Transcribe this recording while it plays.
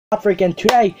Freaking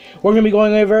today we're gonna be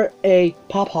going over a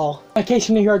pop haul. In case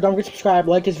you're new here, don't forget to subscribe,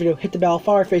 like this video, hit the bell,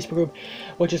 follow our Facebook group,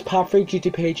 which is Pop Freak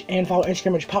YouTube page, and follow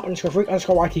Instagram, which is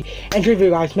pop_freak_YT. And video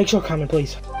guys, make sure to comment,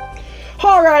 please.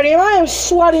 Alrighty, I am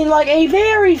sweating like a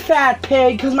very fat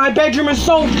pig because my bedroom is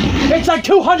so it's like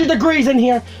 200 degrees in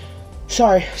here.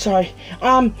 Sorry.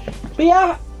 But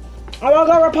yeah, I'm gonna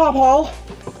go over a pop haul.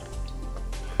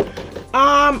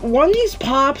 One of these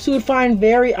pops you would find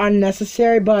very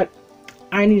unnecessary, but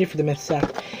I need it for the myth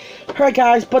set. Alright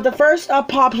guys, but the first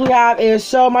pops we have is,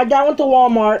 so my dad went to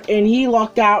Walmart and he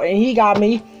lucked out and he got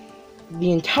me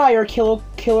the entire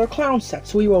Killer Clown set.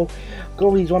 So we will go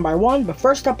over these one by one. But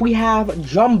first up we have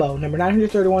Jumbo, number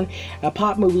 931,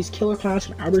 Pop Movies Killer Clowns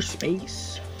from Outer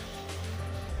Space.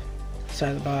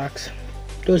 Side of the box.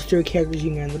 Those three characters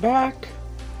you can get in the back.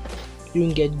 You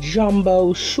can get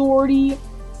Jumbo, Shorty,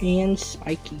 and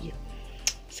Spiky.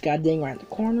 It's got a ding right in the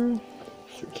corner.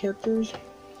 Three characters.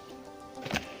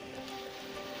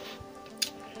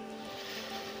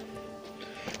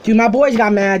 Dude, my boy's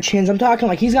got mad chins. I'm talking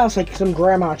like he's got like some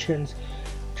grandma chins,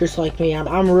 just like me.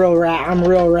 I'm real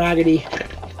raggedy.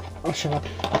 Oh, shut up.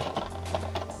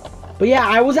 But yeah,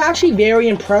 I was actually very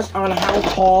impressed on how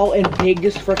tall and big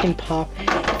this freaking Pop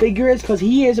figure is, because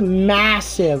he is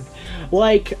massive.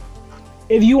 Like,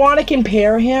 if you want to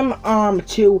compare him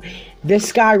to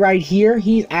this guy right here,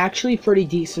 he's actually pretty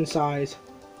decent size.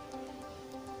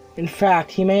 In fact,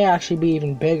 he may actually be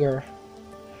even bigger.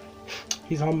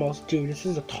 He's almost, dude, this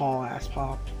is a tall ass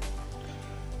Pop.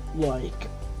 Like,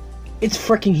 it's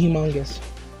freaking humongous.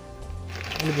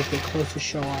 Let me just get close to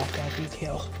show off that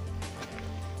detail.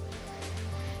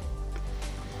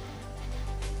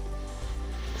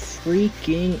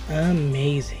 Freaking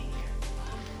amazing.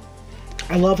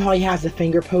 I love how he has the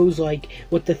finger pose, like,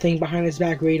 with the thing behind his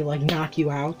back ready to, like, knock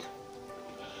you out.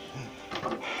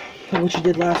 Which you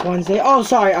did last Wednesday. Oh,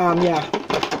 sorry, yeah.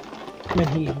 And then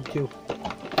he too.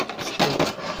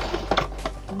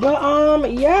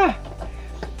 But, yeah.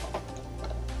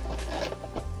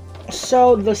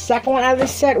 So, the second one out of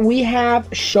this set, we have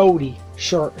Shorty.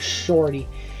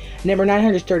 Number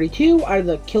 932 out of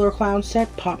the Killer Clown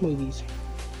set, Pop Movies.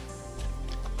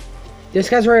 This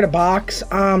guy's right in a box.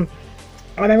 I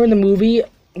remember in the movie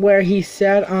where he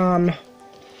said,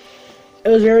 it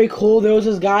was very cool. There was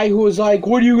this guy who was like,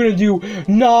 what are you gonna do?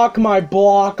 Knock my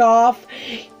block off?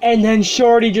 And then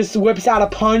Shorty just whips out a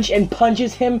punch and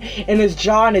punches him in his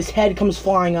jaw and his head comes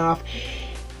flying off.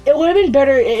 It would have been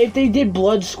better if they did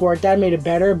blood squirt. That made it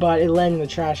better, but it landed in the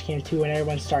trash can too and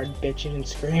everyone started bitching and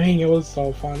screaming. It was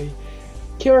so funny.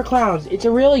 Killer Clowns. It's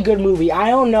a really good movie. I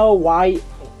don't know why.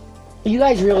 You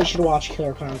guys really should watch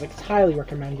Killer Clowns. Like, it's highly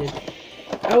recommended.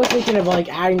 I was thinking of, like,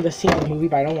 adding the scene in the movie,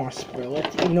 but I don't want to spoil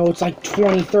it. You know, it's like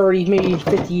 20, 30, maybe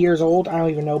 50 years old. I don't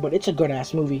even know, but it's a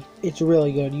good-ass movie. It's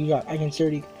really good. I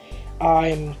consider you...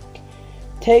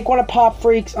 take one of Pop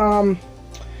Freak's,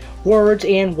 words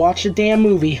and watch the damn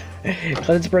movie.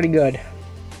 Because it's pretty good.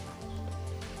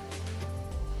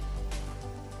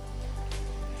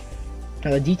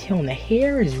 Now, the detail in the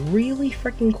hair is really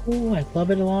freaking cool. I love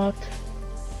it a lot.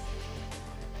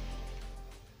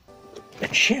 The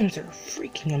chins are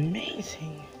freaking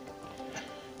amazing.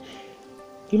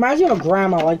 He reminds me of a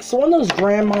grandma, like, so one of those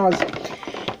grandmas,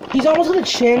 he's almost got the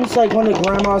chins like one of the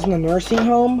grandmas in the nursing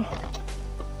home.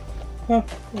 Huh.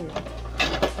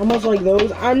 Almost like those.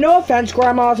 No offense,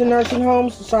 grandmas in nursing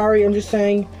homes, sorry, I'm just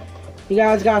saying, you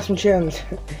guys got some chins.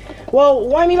 Well,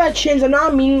 what I mean by chins, I'm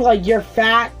not meaning like you're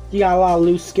fat, you got a lot of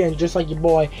loose skin, just like your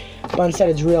boy, but instead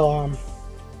it's real,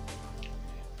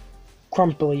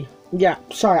 crumply. Yeah,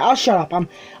 sorry, I'll shut up. I'm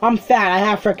fat. I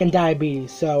have freaking diabetes,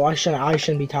 so I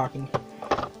shouldn't be talking.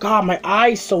 God, my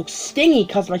eyes so stingy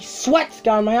because my sweat's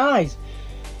got in my eyes.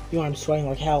 You know, I'm sweating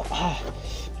like hell. Oh.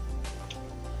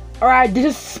 Alright, this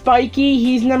is Spiky.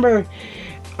 He's number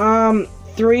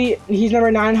 3. He's number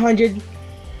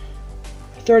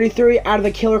 933 out of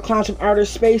the Killer Clowns from Outer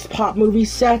Space Pop Movie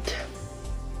set.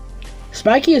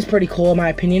 Spiky is pretty cool in my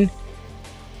opinion.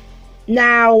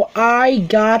 Now, I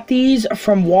got these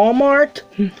from Walmart.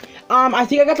 I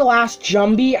think I got the last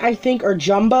Jumbo, or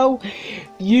Jumbo.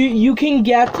 You can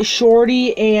get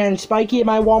Shorty and Spiky at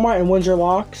my Walmart in Windsor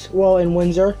Locks. Well, in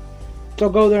Windsor. So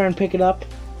go there and pick it up.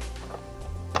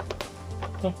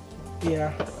 Oh,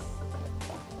 yeah.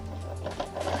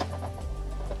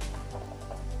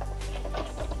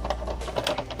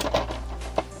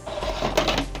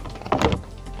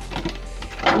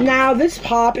 Now, this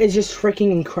Pop is just freaking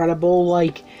incredible.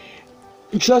 Like,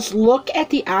 just look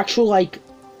at the actual, like,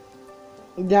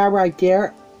 that right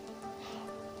there.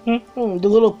 The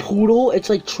little poodle, it's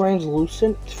like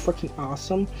translucent. It's freaking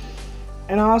awesome.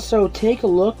 And also, take a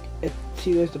look at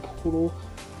See, there's the poodle.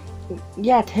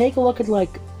 Yeah, take a look at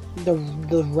like the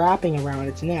wrapping around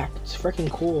its neck. It's freaking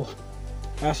cool.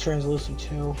 That's translucent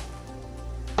too.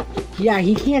 Yeah,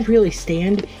 he can't really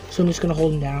stand, so I'm just gonna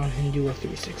hold him down and do a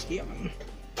 360 of him.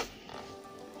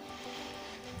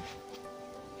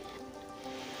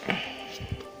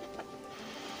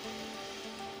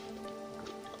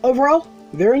 Overall,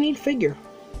 very neat figure.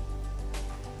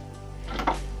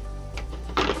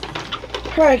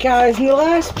 Alright guys, and the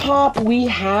last pop we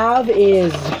have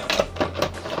is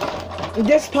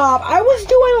this pop. I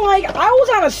was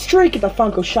on a streak at the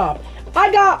Funko shop. I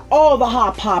got all the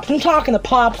hot pops. I'm talking the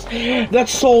pops that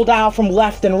sold out from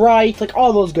left and right, like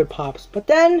all those good pops. But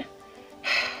then,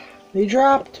 they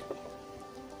dropped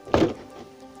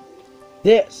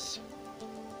this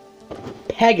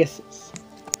Pegasus.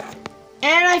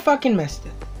 And I fucking missed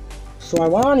it. So I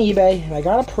went on eBay and I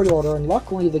got a pre-order, and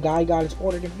luckily the guy got his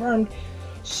order confirmed.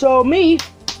 So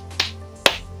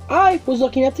I was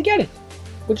lucky enough to get it,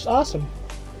 which is awesome.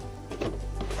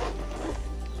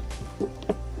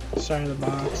 Side of the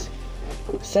box.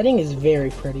 The setting is very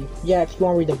pretty. Yeah, if you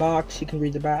want to read the box, you can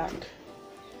read the back.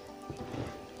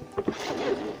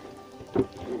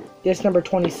 This number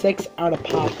 26 out of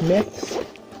Pop Myths.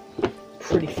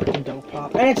 Pretty freaking dope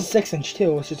pop. And it's a 6-inch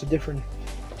too, it's just a different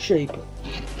shape,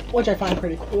 which I find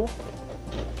pretty cool.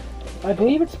 I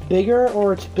believe it's bigger,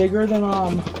 or it's bigger than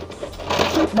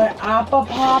my Appa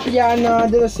Pop. Yeah, no,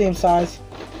 they're the same size.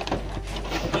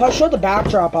 I'll show the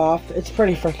backdrop off. It's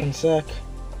pretty freaking sick.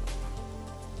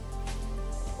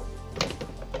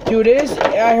 Dude,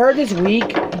 I heard this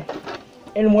week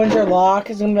in Windsor Lock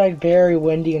it's gonna be like very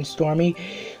windy and stormy.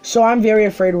 So I'm very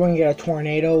afraid we're gonna get a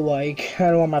tornado. Like,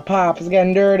 I don't want my pops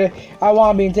getting dirty. I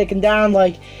want being taken down.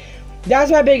 Like,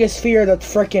 that's my biggest fear, that the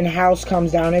freaking house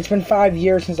comes down. It's been 5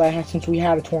 years since we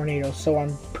had a tornado, so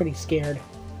I'm pretty scared,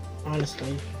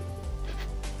 honestly.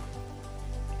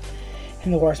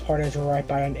 And the worst part is we're right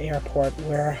by an airport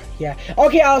where, yeah.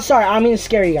 Okay, sorry, I'm gonna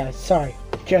scare you guys. Sorry.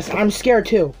 I'm scared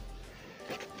too.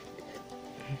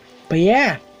 But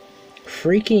yeah,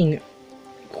 freaking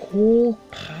cool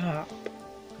pop.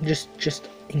 Just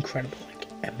incredible, like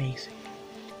amazing.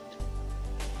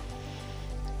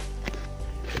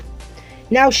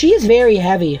 Now she is very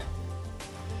heavy.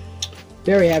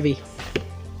 Very heavy.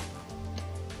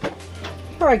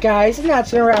 Alright guys, and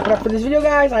that's gonna wrap it up for this video,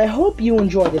 guys. I hope you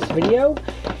enjoyed this video.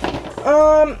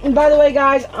 By the way,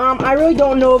 guys, I really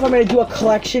don't know if I'm gonna do a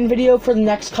collection video for the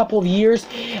next couple of years.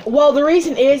 Well, the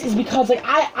reason is because like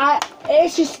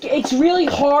it's really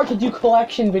hard to do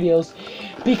collection videos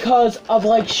because of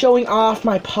like showing off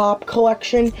my pop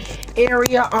collection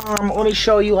area. Let me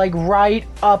show you, like right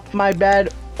up my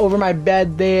bed, over my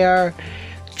bed there.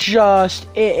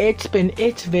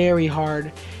 It's very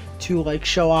hard to like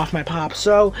show off my pop.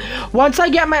 So once I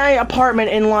get my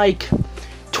apartment in like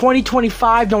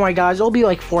 2025, don't worry guys, it'll be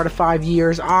like 4 to 5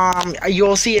 years.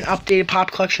 You'll see an updated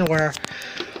pop collection where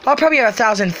I'll probably have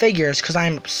 1,000 figures because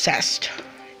I'm obsessed.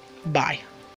 Bye.